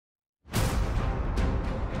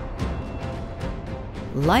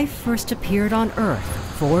life first appeared on Earth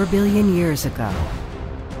 4 billion years ago.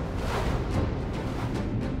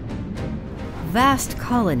 Vast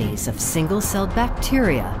colonies of single-celled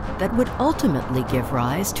bacteria that would ultimately give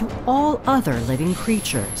rise to all other living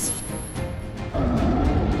creatures.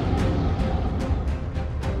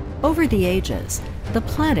 Over the ages, the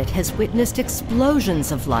planet has witnessed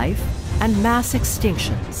explosions of life and mass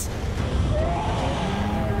extinctions.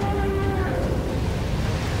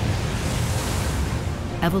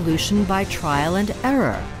 Evolution by trial and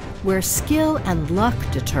error, where skill and luck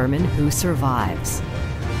determine who survives.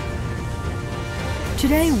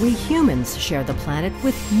 Today, we humans share the planet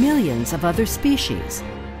with millions of other species.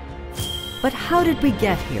 But how did we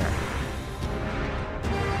get here?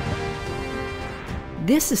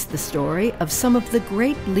 This is the story of some of the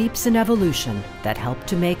great leaps in evolution that helped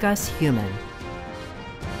to make us human.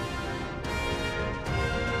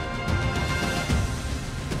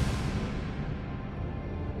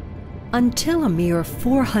 Until a mere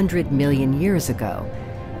 400 million years ago,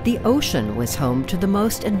 the ocean was home to the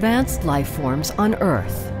most advanced life forms on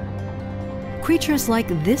Earth. Creatures like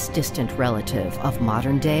this distant relative of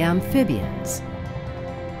modern-day amphibians.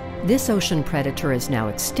 This ocean predator is now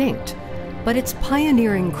extinct, but its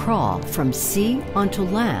pioneering crawl from sea onto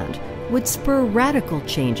land would spur radical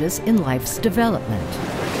changes in life's development.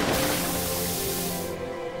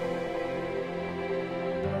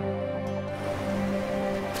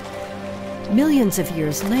 Millions of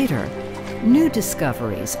years later, new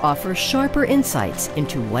discoveries offer sharper insights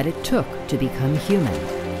into what it took to become human.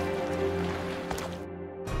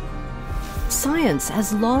 Science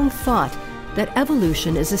has long thought that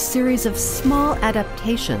evolution is a series of small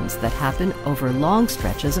adaptations that happen over long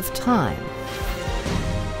stretches of time.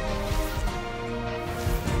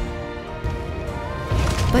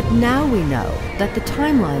 But now we know that the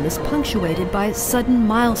timeline is punctuated by sudden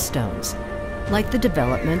milestones, like the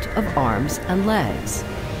development of arms and legs.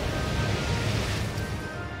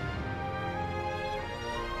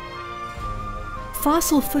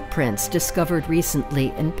 Fossil footprints discovered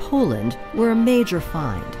recently in Poland were a major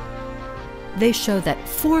find. They show that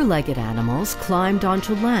four-legged animals climbed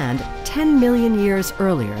onto land 10 million years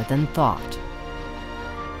earlier than thought.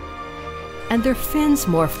 And their fins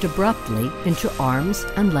morphed abruptly into arms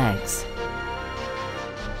and legs.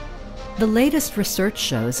 The latest research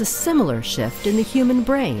shows a similar shift in the human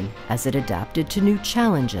brain as it adapted to new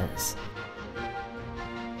challenges.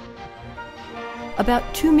 About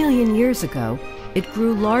 2 million years ago, it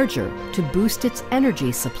grew larger to boost its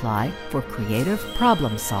energy supply for creative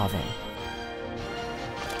problem solving.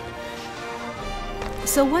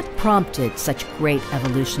 So what prompted such great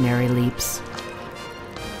evolutionary leaps?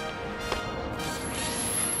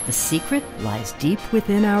 The secret lies deep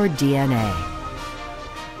within our DNA.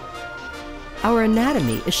 Our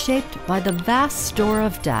anatomy is shaped by the vast store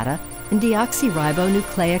of data in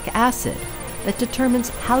deoxyribonucleic acid that determines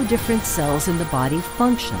how different cells in the body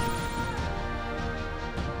function.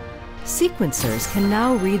 Sequencers can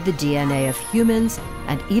now read the DNA of humans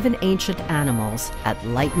and even ancient animals at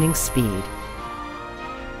lightning speed,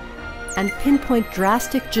 and pinpoint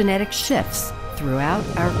drastic genetic shifts throughout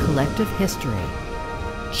our collective history,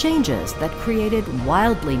 changes that created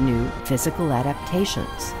wildly new physical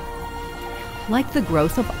adaptations. Like the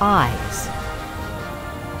growth of eyes.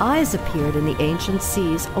 Eyes appeared in the ancient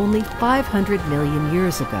seas only 500 million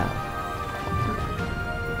years ago.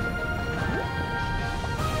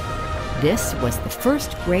 This was the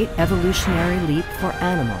first great evolutionary leap for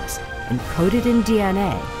animals, encoded in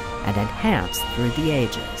DNA and enhanced through the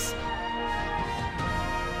ages.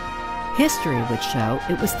 History would show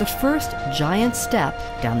it was the first giant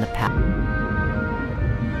step down the path.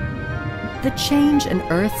 The change in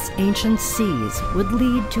Earth's ancient seas would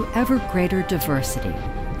lead to ever greater diversity,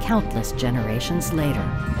 countless generations later.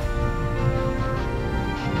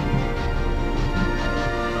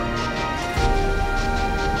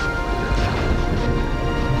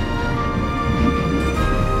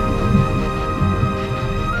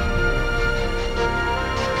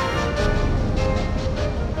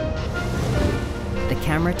 The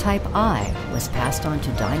camera-type eye was passed on to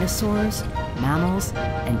dinosaurs, mammals,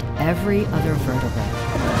 and every other vertebrate.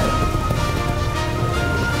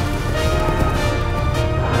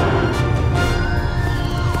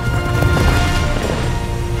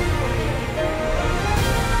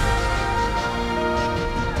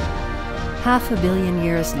 Half a billion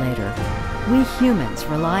years later, we humans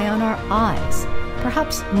rely on our eyes,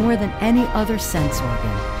 perhaps more than any other sense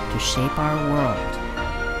organ, to shape our world.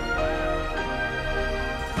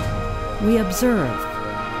 We observe,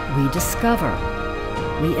 we discover,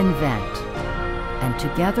 we invent, and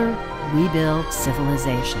together we build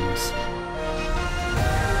civilizations.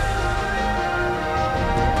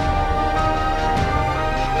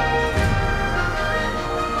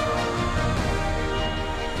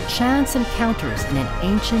 chance encounters in an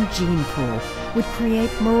ancient gene pool would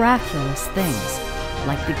create miraculous things,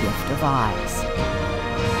 like the gift of eyes.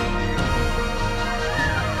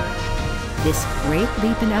 This great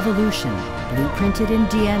leap in evolution, blueprinted in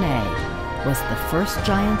DNA, was the first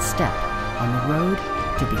giant step on the road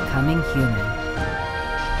to becoming human.